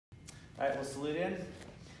All right, we'll salute in.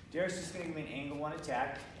 Derek's just gonna give me an angle one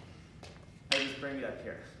attack. I just bring it up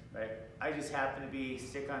here, right? I just happen to be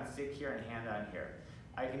stick on stick here and hand on here.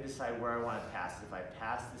 I can decide where I want to pass. If I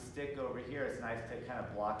pass the stick over here, it's nice to kind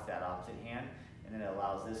of block that opposite hand, and then it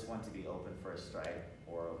allows this one to be open for a strike,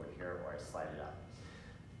 or over here, or I slide it up.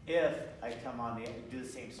 If I come on do the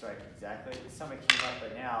same strike exactly, somebody came up,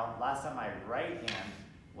 but now, last time my right hand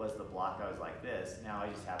was the block, I was like this, now I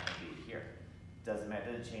just happen to be here. Doesn't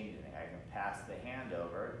matter, doesn't change anything. I can pass the hand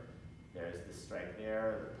over, there's the strike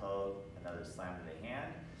there, the poke, another slam to the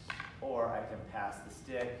hand, or I can pass the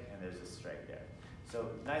stick and there's a strike there. So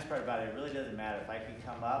the nice part about it, it really doesn't matter. If I can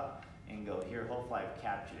come up and go here, hopefully I've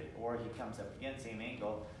captured it, or he comes up again, same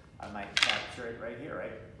angle, I might capture it right here,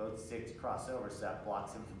 right? Both sticks cross over, so that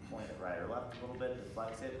blocks him from pointing it right or left a little bit,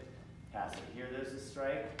 deflects it, pass it here, there's a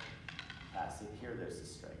strike, pass it here, there's a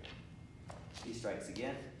strike. He strikes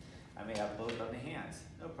again. I may have both on the hands,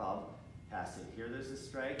 no problem. Pass it here, there's a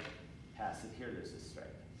strike, pass it here, there's a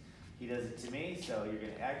strike. He does it to me, so you're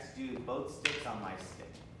going to actually do both sticks on my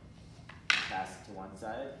stick. Pass it to one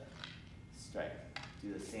side, strike.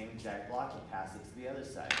 Do the same exact block and pass it to the other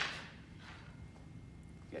side.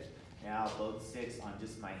 Good. Now both sticks on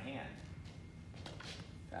just my hand.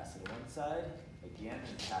 Pass it to one side, again,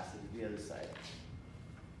 and pass it to the other side.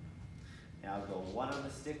 Now go one on the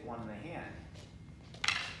stick, one on the hand.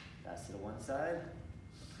 Pass it to one side.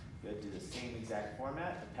 Good, do the same exact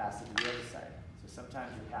format, and pass it to the other side. So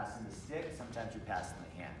sometimes you're passing the stick, sometimes you're passing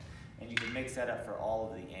the hand. And you can mix that up for all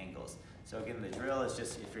of the angles. So again, the drill is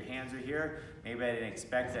just, if your hands are here, maybe I didn't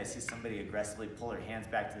expect it, I see somebody aggressively pull their hands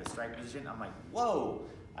back to the strike position, I'm like, whoa,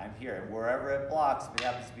 I'm here. And wherever it blocks, if it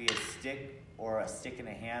happens to be a stick or a stick in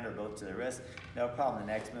the hand or both to the wrist, no problem.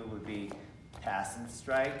 The next move would be pass and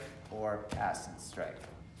strike or pass and strike.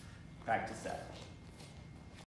 Practice that.